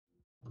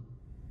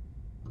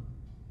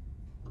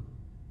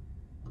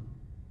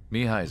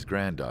Mihai's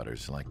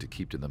granddaughters liked to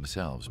keep to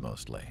themselves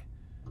mostly.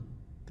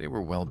 They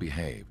were well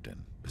behaved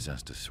and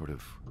possessed a sort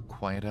of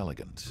quiet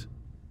elegance.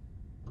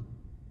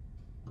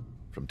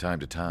 From time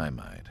to time,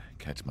 I'd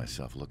catch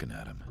myself looking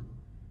at them,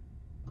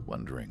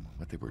 wondering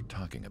what they were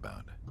talking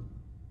about.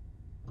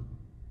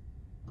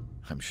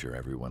 I'm sure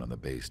everyone on the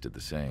base did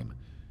the same.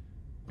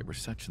 They were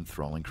such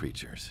enthralling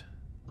creatures.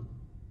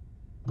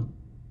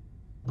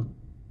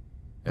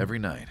 Every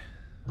night,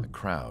 a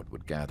crowd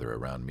would gather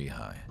around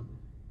Mihai.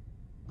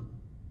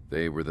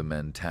 They were the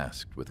men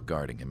tasked with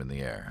guarding him in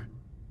the air.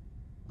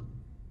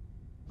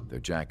 Their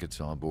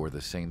jackets all bore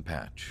the same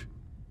patch,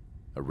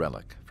 a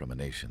relic from a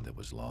nation that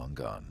was long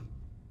gone.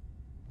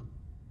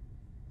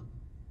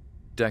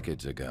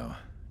 Decades ago,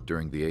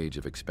 during the Age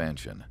of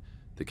Expansion,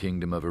 the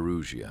Kingdom of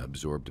Erusia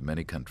absorbed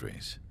many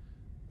countries.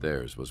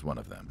 Theirs was one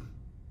of them.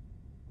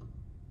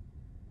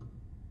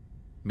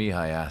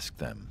 Mihai asked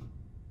them,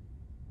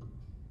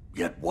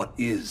 "Yet what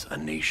is a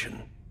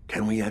nation?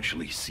 Can we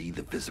actually see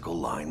the physical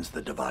lines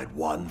that divide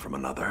one from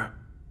another?"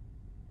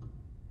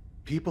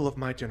 People of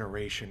my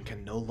generation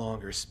can no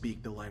longer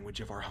speak the language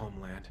of our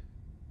homeland.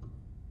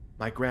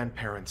 My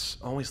grandparents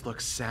always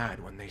look sad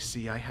when they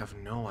see I have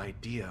no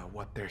idea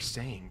what they're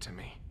saying to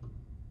me.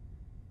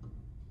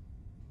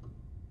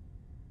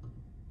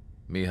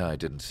 Mihai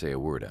didn't say a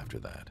word after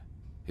that.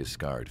 His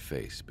scarred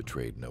face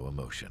betrayed no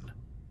emotion.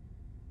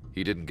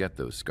 He didn't get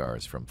those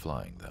scars from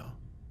flying, though.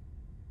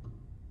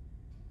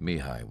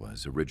 Mihai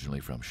was originally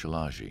from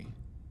Shalaji.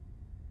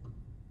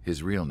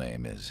 His real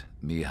name is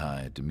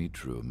Mihai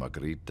Dumitru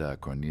Margarita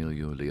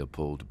Corneliu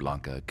Leopold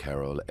Blanca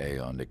Carol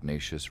Aeon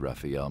Ignatius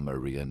Raphael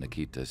Maria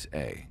Nikitas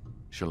A.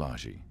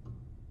 Shalaji.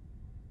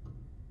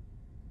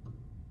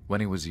 When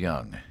he was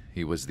young,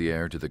 he was the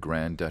heir to the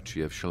Grand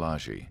Duchy of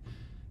Shalaji.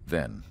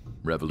 Then,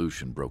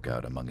 revolution broke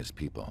out among his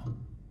people.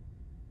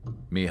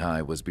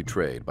 Mihai was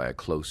betrayed by a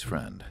close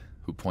friend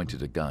who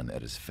pointed a gun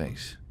at his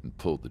face and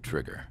pulled the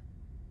trigger.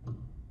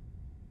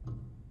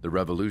 The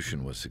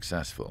revolution was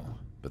successful,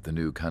 but the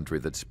new country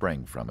that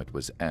sprang from it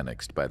was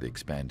annexed by the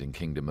expanding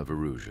Kingdom of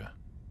Erusia.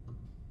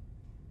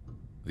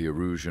 The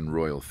Erusian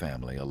royal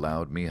family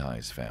allowed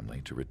Mihai's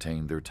family to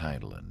retain their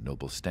title and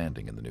noble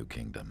standing in the new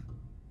kingdom.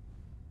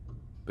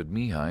 But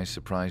Mihai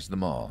surprised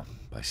them all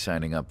by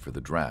signing up for the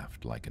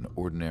draft like an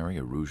ordinary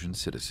Erusian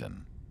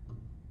citizen.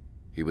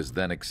 He was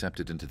then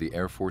accepted into the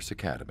Air Force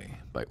Academy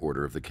by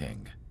order of the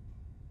king.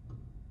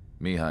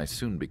 Mihai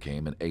soon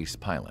became an ace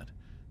pilot.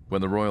 When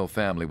the royal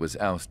family was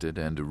ousted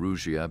and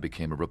Erusia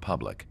became a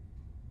republic,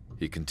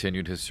 he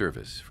continued his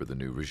service for the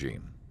new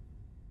regime.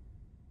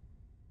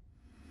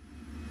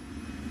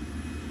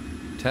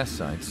 Test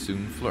sites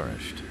soon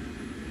flourished.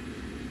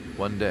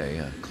 One day,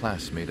 a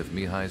classmate of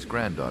Mihai's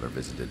granddaughter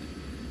visited.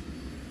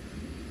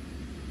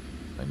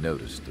 I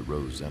noticed the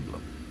rose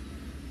emblem.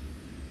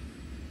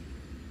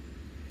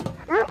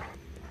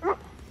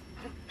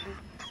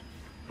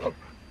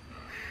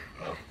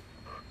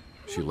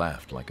 She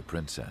laughed like a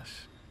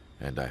princess.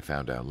 And I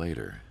found out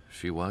later,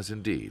 she was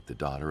indeed the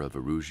daughter of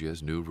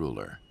Erusia's new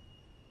ruler.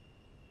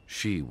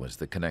 She was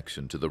the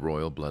connection to the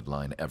royal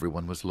bloodline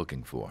everyone was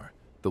looking for,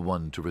 the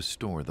one to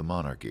restore the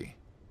monarchy.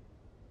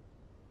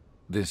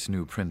 This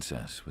new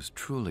princess was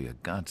truly a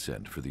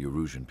godsend for the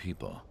Erusian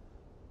people.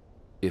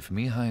 If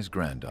Mihai's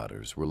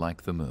granddaughters were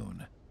like the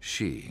moon,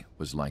 she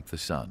was like the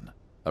sun,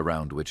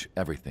 around which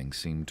everything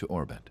seemed to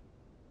orbit.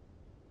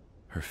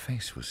 Her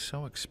face was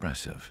so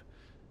expressive.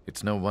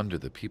 It's no wonder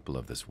the people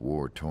of this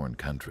war-torn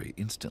country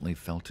instantly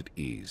felt at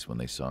ease when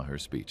they saw her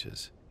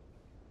speeches.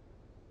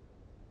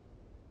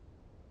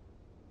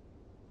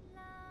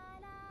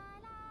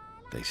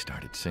 They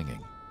started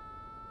singing.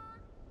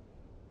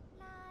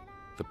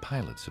 The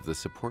pilots of the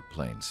support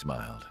plane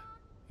smiled,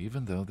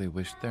 even though they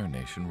wished their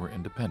nation were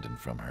independent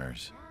from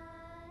hers.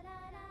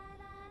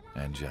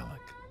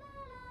 Angelic.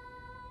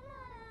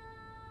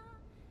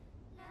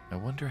 I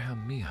wonder how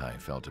Mihai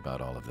felt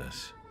about all of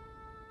this.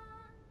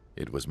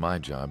 It was my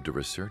job to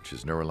research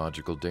his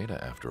neurological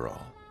data, after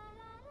all.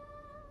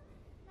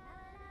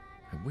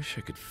 I wish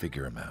I could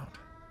figure him out.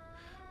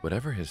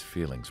 Whatever his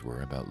feelings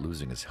were about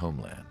losing his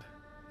homeland,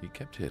 he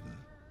kept hidden,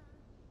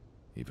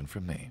 even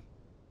from me.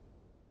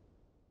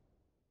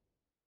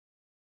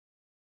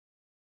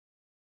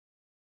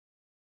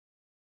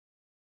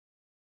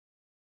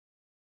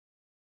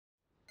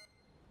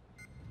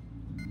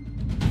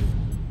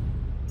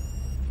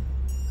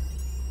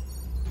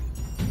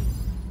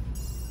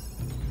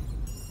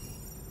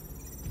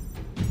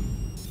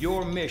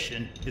 Your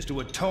mission is to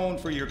atone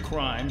for your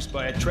crimes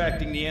by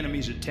attracting the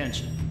enemy's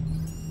attention.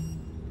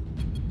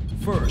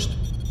 First,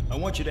 I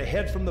want you to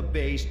head from the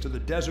base to the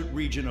desert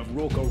region of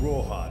Roca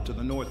Roja to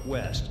the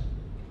northwest.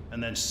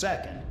 And then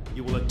second,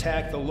 you will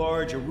attack the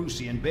large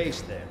Erusian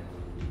base there.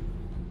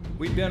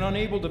 We've been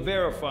unable to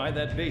verify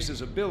that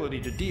base's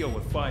ability to deal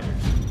with fighters.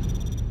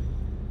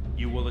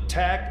 You will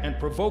attack and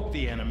provoke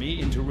the enemy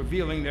into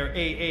revealing their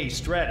AA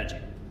strategy.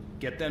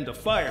 Get them to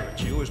fire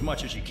at you as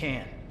much as you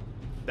can.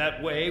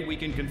 That way, we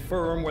can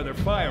confirm where they're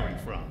firing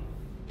from.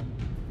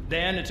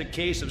 Then it's a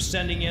case of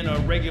sending in a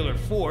regular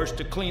force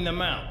to clean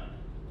them out.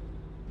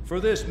 For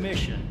this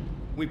mission,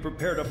 we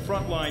prepared a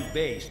frontline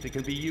base that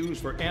can be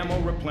used for ammo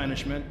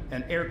replenishment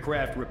and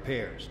aircraft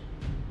repairs.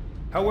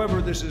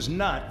 However, this is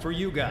not for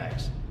you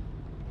guys.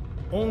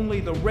 Only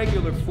the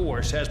regular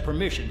force has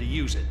permission to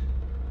use it.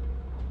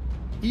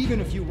 Even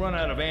if you run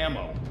out of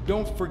ammo,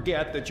 don't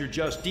forget that you're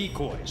just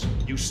decoys.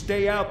 You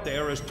stay out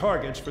there as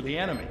targets for the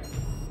enemy.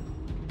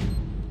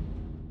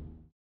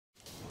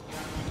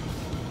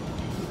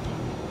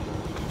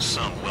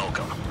 Some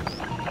welcome.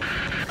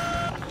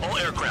 All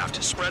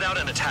aircraft, spread out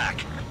and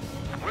attack.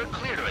 We're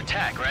clear to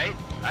attack, right?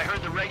 I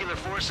heard the regular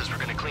forces were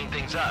gonna clean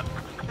things up.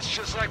 It's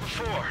just like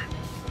before.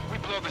 We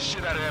blow the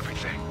shit out of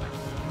everything.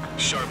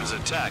 Sharp as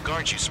attack,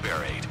 aren't you,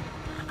 Spare 8?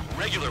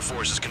 Regular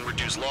forces can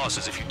reduce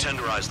losses if you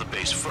tenderize the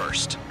base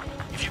first.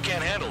 If you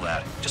can't handle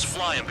that, just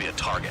fly and be a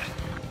target.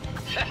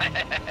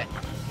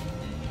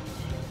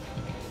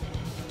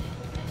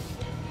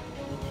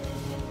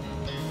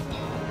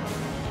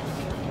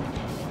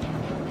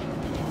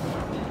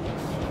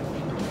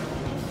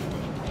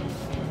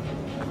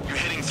 You're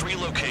hitting 3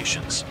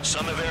 locations.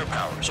 Some have air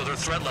power, so their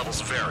threat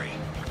levels vary.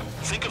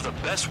 Think of the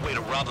best way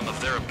to rob them of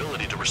their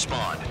ability to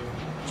respond.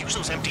 Use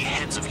those empty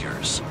heads of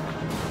yours.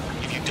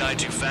 If you die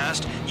too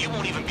fast, you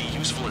won't even be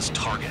useful as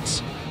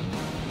targets.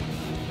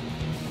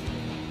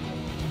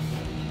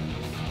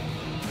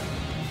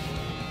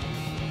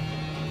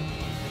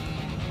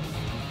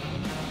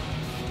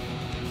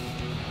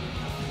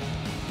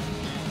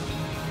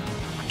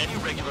 Any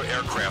regular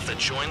aircraft that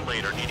join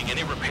later needing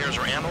any repairs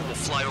or ammo will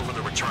fly over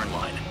the return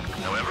line.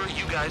 However,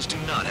 you guys do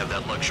not have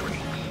that luxury.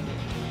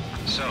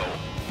 So,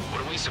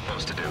 what are we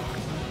supposed to do?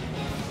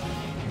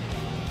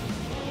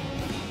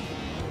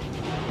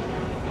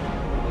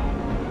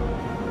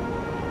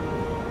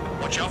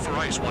 Watch out for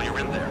ice while you're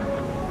in there.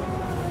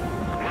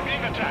 We're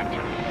being attacked.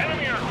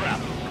 Enemy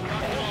aircraft.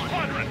 Whole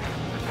squadron.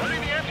 Ready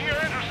the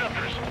anti-air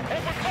interceptors.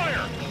 Open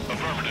fire.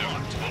 Affirmative.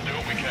 We'll do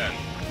what we can.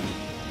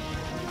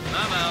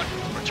 I'm out.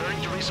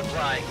 Returning to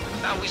resupply.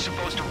 How are we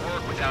supposed to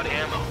work without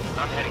ammo?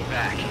 I'm heading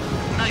back.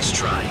 Nice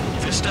try.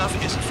 This stuff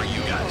isn't for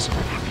you guys.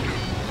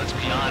 Let's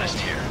be honest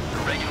here.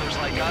 The regulars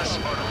like us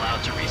aren't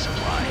allowed to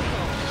resupply.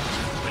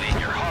 But in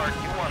your heart,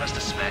 you want us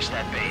to smash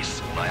that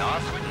base. Am I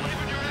off?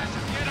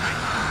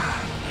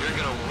 You're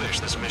gonna wish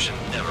this mission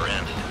never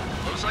ended.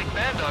 Looks like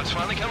Bad Dog's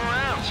finally come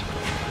around.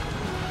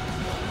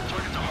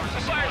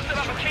 The fire set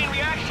off a chain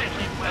reaction.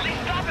 At least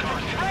stop it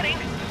from spreading.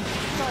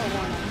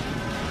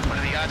 What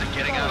are the odds of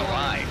getting out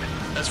alive?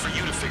 That's for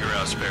you to figure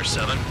out, Spare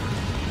 7.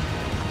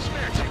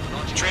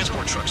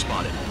 Transport truck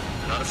spotted.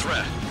 Not a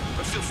threat,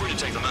 but feel free to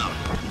take them out.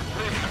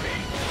 Leave it to me.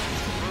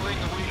 Willing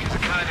the weak is a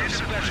kind of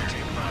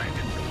specialty of mine.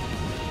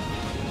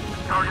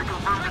 Target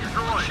confirmed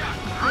destroyed.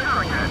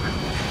 Trigger again.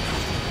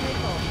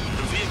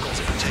 The vehicles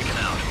have been taken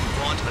out.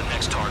 Move on to the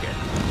next target.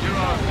 You're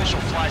our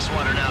official fly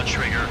swatter now,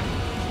 Trigger.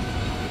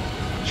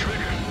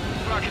 Trigger.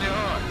 Rocking it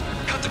hard.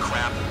 Cut the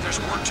crap. There's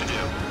work to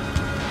do.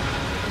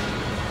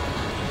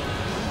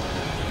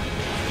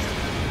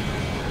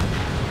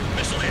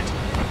 Missile hit.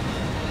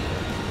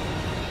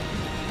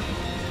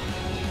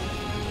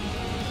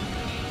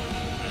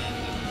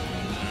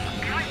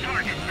 Behind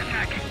target.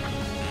 Attacking.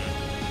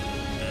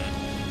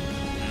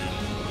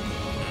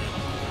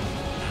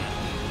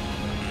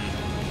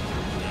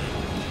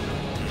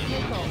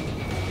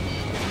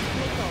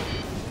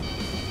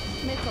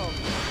 Missile.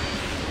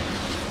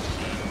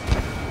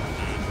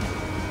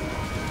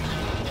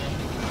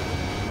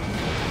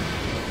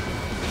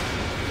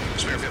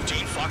 Spare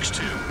 15, Fox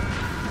 2.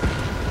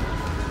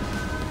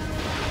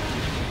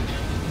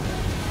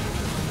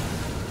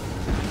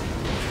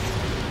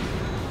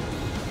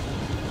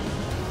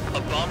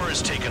 A bomber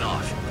is taken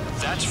off.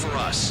 That's for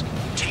us.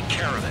 Take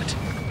care of it.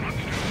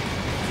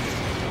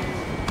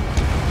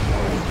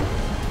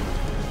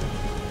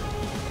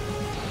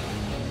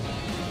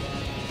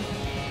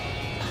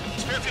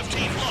 Spare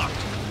 15 locked.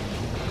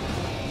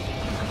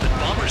 That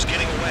bomber's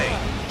getting away.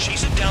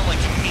 Chase it down like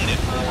you mean it,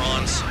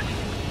 morons.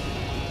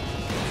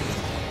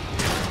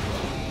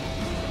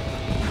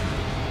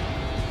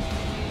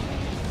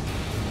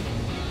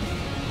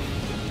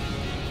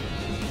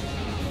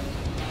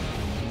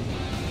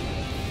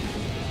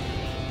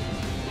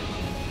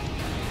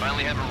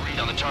 Finally have a read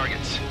on the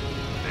targets.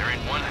 They're in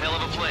one hell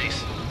of a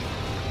place.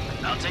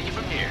 I'll take it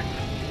from here.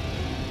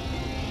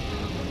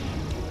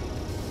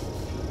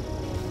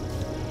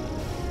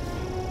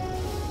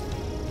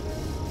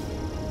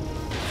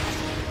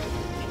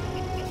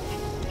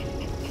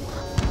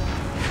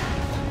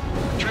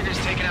 Trigger's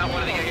taking out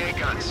one of the AA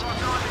guns.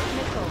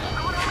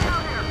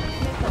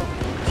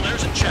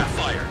 Flares and chaff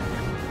fire.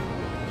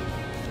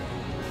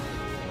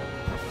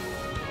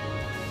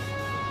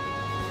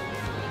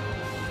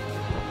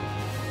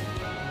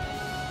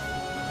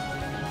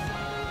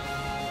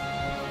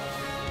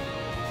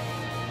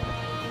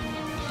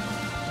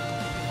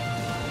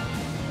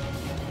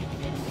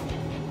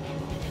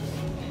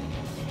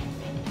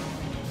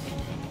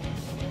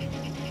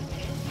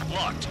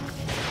 Locked.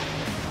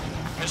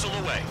 Missile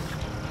away.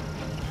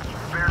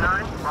 Spare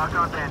 9. Lock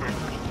on bandit.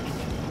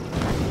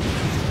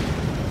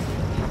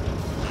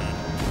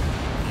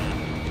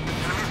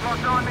 Enemy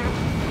locked on me.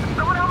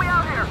 Someone help me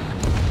out here!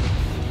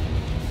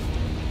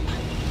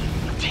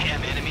 A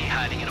damn enemy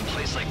hiding in a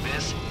place like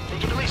this? They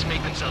can at least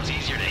make themselves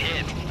easier to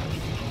hit.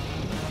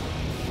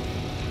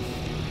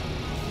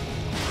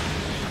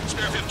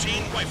 Spare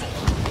 15, rifle.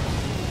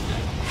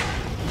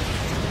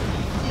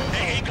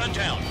 AA gun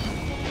down.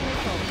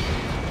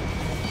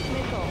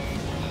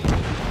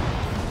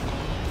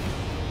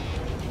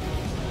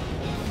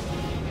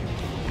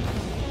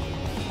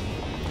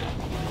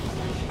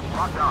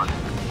 Locked on.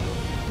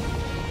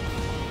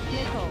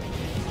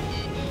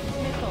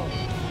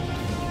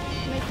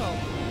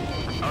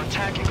 Our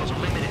attack angles are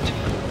limited.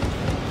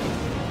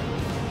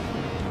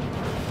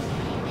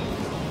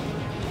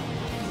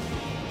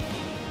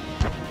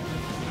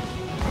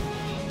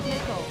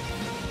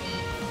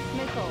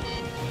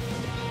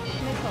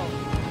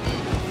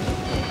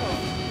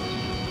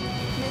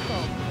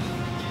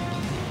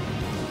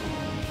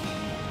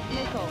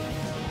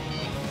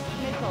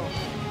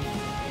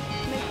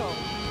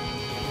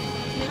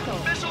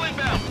 Missile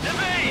inbound!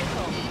 Evade!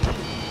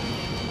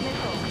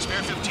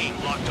 Spare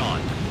 15, locked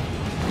on.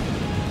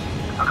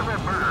 How come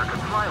that murderer can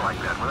fly like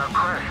that without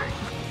crashing?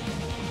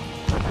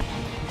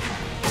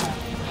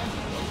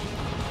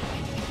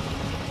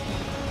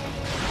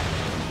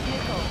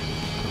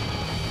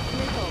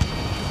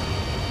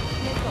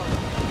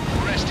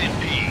 Rest in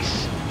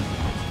peace.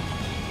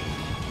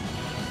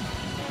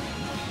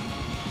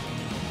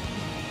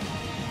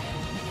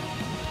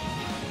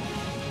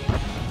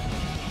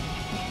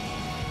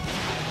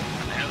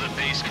 I know the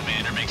base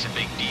commander makes a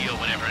big deal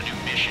whenever a new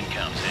mission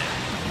comes in.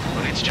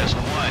 But it's just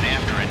one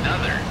after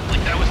another. Like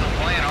that was the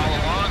plan all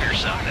along or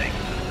something.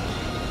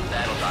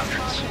 Battle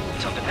doctrines.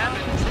 Something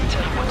happens, they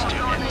tell you what to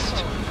do next.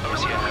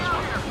 Osea has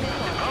one.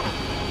 The problem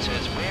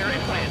says where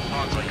and when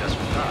pawns like us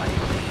will die.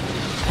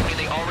 Do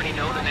they already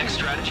know the next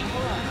strategy?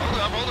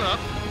 Hold up.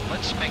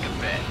 Let's make a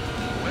bet.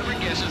 Whoever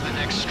guesses the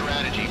next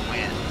strategy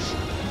wins.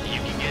 You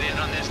can get in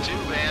on this too,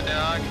 Van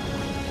Dog.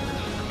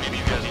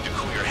 Maybe you guys need to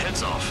cool your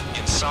heads off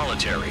in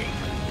solitary.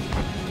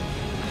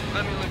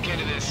 Let me look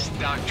into this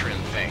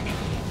doctrine thing.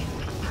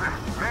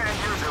 Man,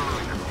 you're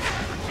delusional.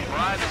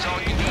 Bribe is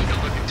all you need to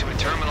look into a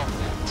terminal.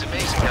 It's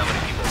amazing how many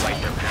people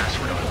write their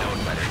password on a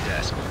note by their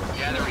desk.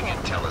 Gathering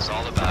intel is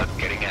all about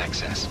getting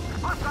access.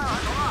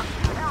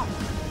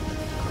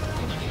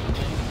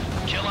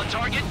 Kill on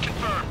target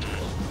confirmed.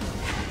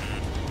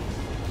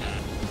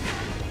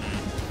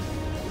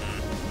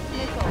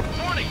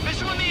 Warning,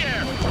 missile in the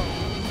air.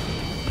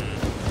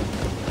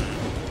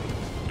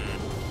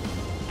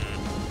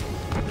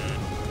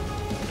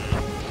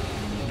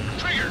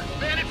 Trigger,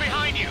 bandit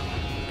behind you.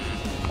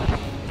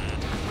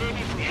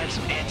 Maybe if we had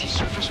some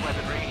anti-surface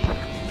weaponry.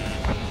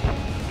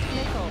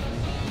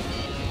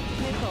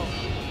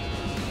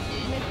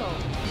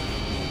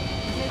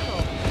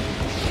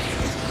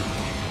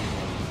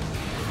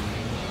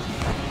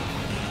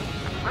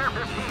 Spare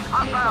 15,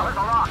 hostile is a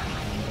lock.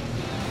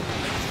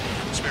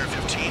 Spare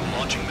 15,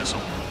 launching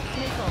missile.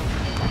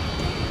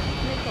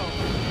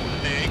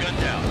 AA gun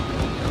down.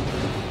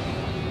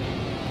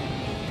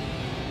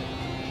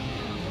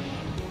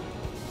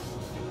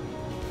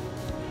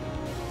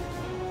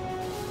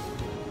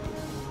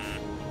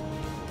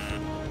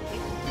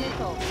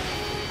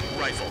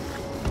 Rifle.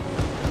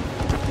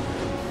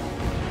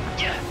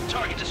 Yeah,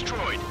 target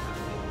destroyed.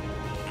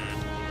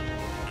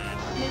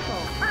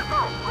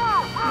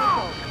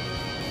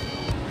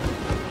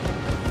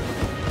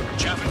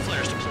 Chaff and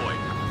flares deployed.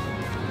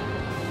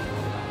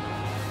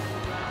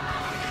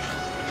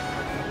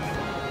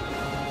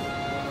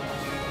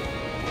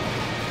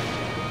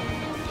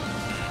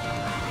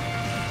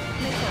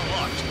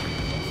 Locked.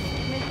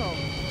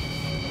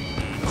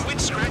 Quit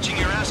scratching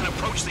your ass and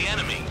approach the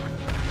enemy.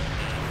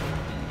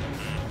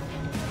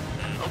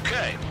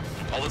 Okay.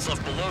 All that's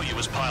left below you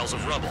is piles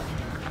of rubble.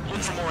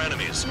 Look for more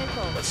enemies.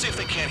 Let's see if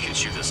they can't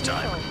hit you this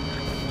time.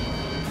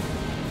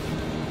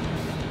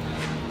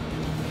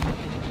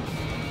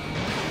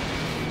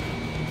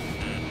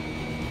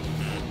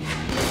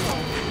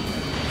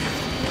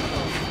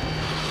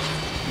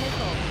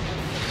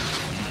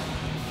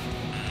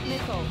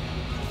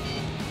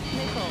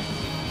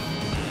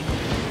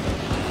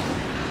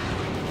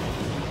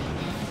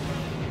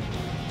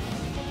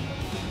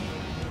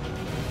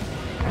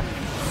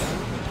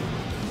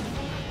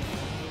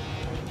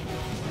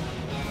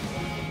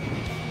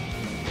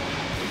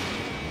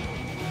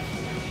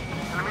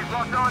 Enemies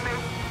locked on me.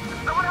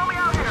 Someone help me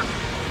out here.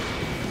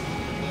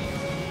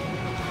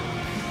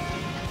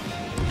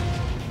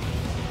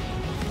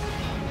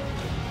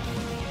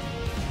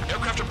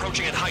 Aircraft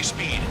approaching at high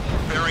speed.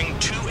 Bearing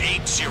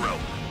 280.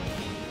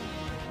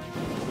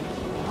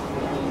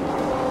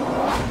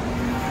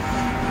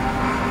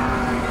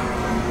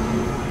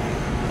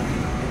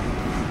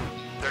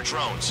 They're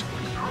drones.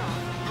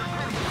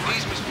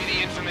 These must be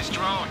the infamous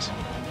drones.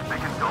 They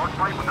can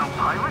dogfight without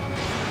pilots?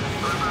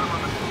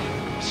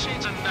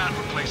 Machines are not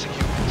replacing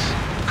humans.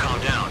 Calm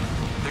down.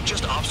 They're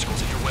just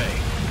obstacles in your way.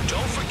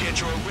 Don't forget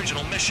your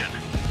original mission.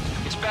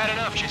 It's bad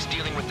enough just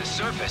dealing with the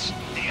surface.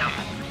 Damn.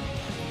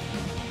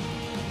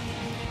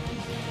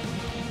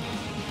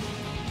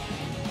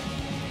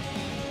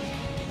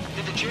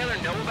 Did the jailer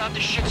know about the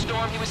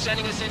shitstorm he was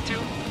sending us into?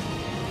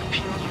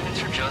 Penal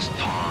units are just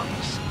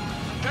pawns.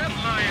 That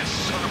lying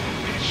son of a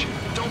bitch.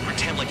 Don't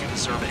pretend like you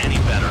deserve any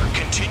better.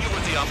 Continue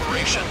with the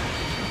operation.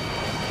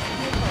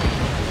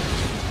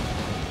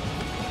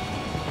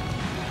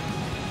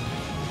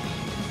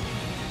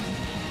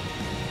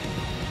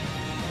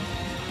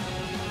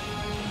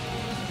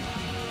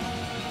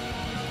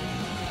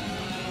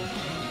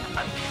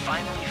 I'm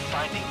finally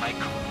finding my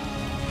groove.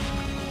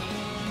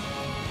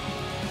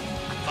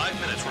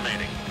 5 minutes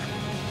remaining.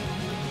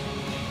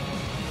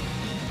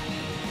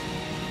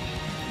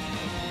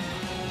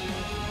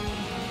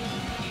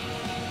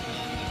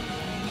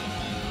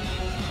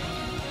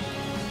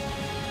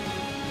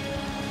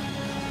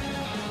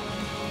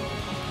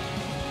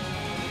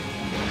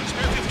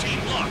 Spare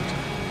 15 locked.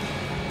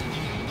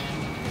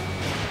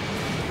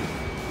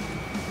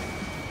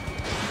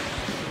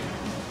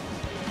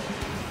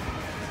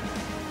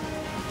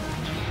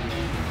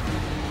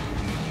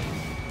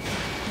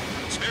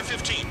 Spare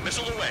 15,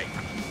 missile away.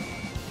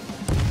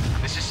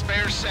 This is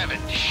Spare 7.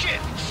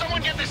 Shit!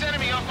 Someone get this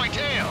enemy off my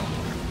tail!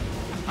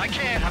 I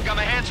can't. I've got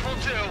my hands full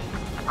too.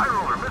 High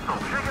roller, missile,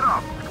 shake it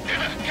off.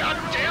 God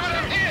damn it,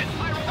 I'm hit!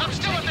 I'm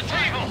still at the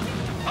table!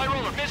 High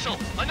roller, missile,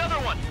 another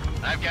one!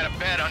 I've got a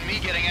bet on me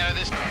getting out of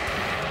this.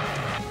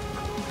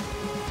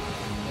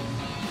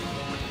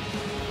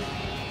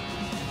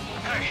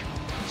 Hey,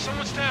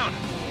 someone's down.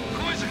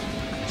 Who is it?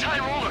 It's High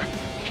roller.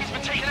 He's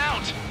been taken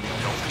out.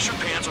 Don't piss your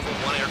pants over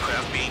one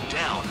aircraft being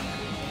down.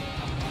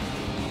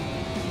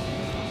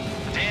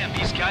 Damn,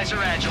 these guys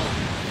are agile.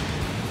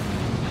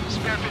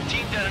 Spare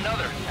 15 dead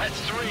another.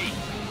 That's 3.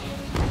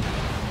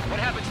 What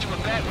happens to a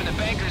bet when the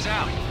banker's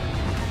out?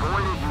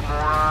 Avoid it, you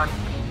moron.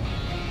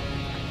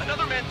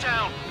 Another man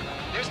down.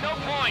 There's no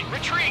point.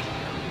 Retreat.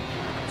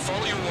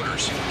 Follow your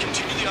orders.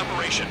 Continue the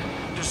operation.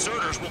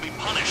 Deserters will be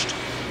punished.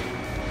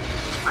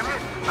 I'm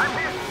hit.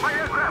 My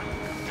aircraft.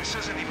 This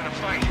isn't even a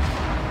fight.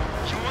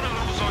 You want to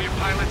lose all your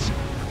pilots?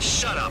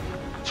 Shut up.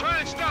 Try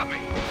and stop me.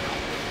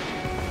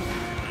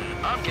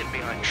 I'm getting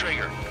behind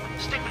Trigger.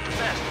 Stick with the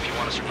best if you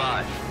want to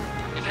survive.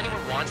 If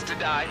anyone wants to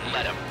die,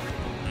 let him.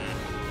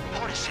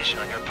 Poor decision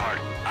on your part.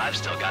 I've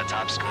still got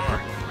top score.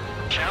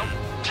 Count?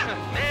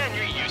 Man,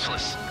 you're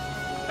useless.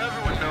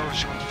 Everyone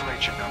knows you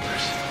inflate your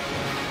numbers.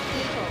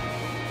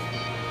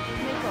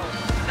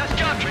 Nice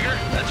job, Trigger.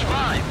 That's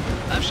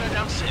 5. I've shut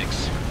down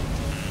 6.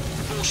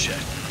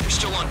 Bullshit. You're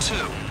still on 2.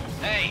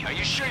 Hey, are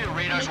you sure your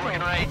radar's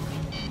working right?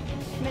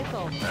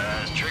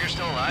 Is Trigger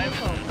still alive?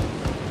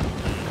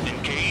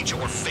 Engage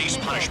or face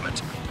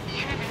punishment.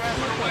 Keep that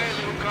away,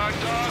 little guard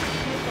dog.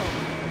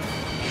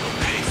 You'll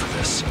pay for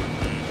this.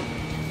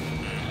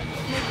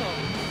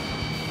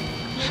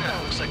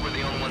 Looks like we're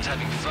the only ones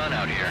having fun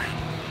out here.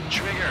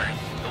 Trigger,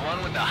 the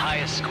one with the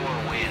highest score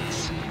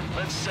wins.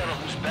 Let's settle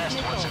who's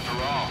best once and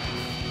for all.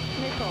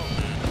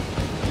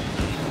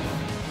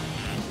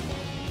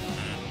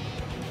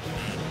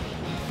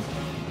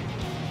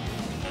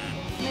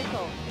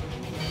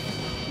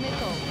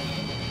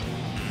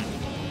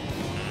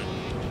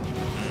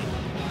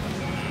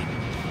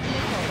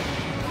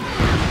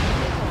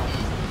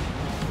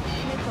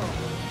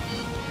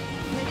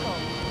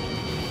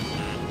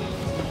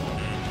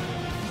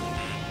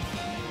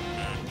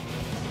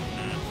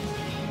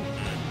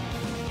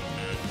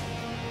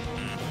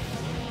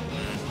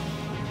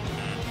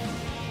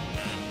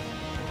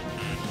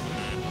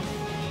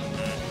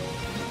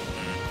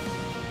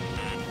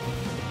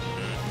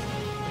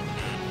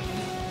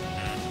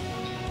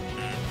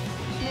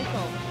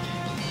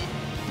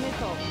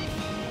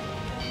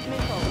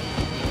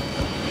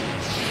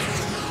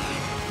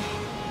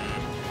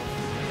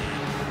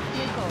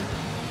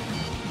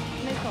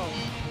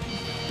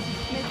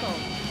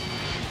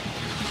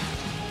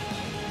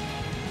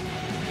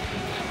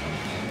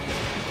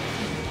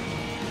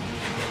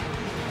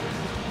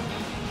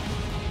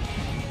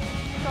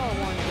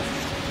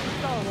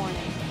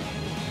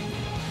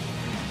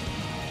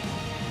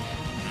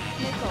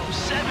 Oh,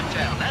 7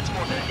 down. That's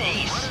more than an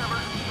ace.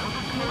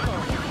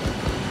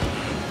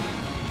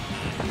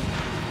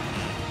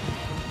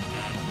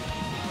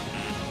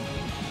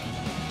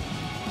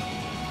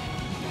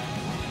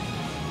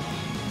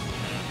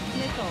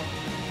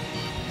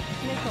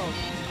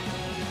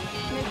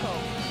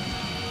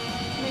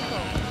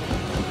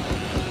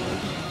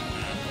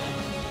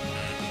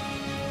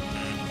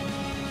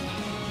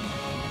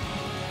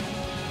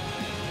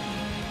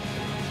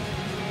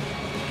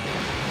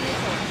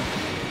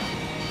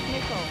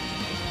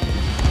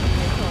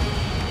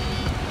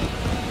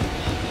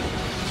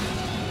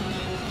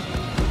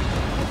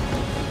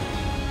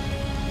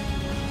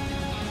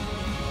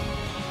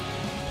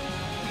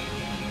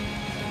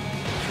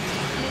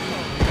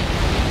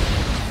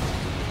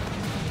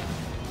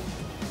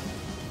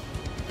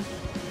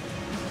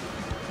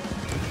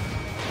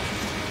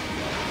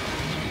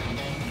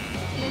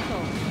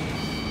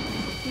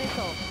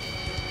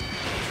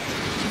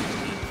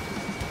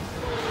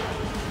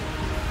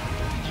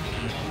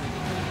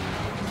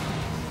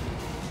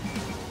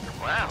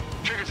 Wow,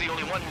 Trigger's the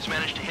only one who's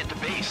managed to hit the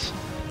base.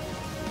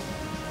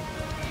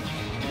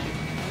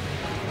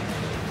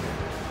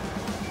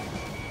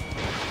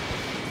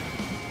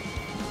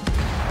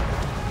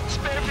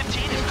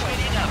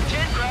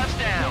 aircraft's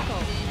down.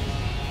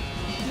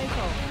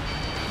 Missile.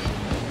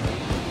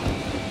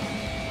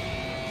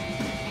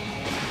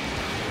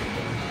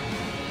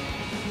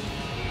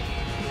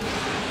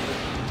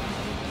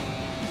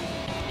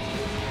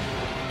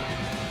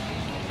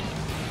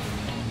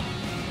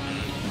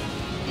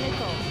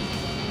 Missile.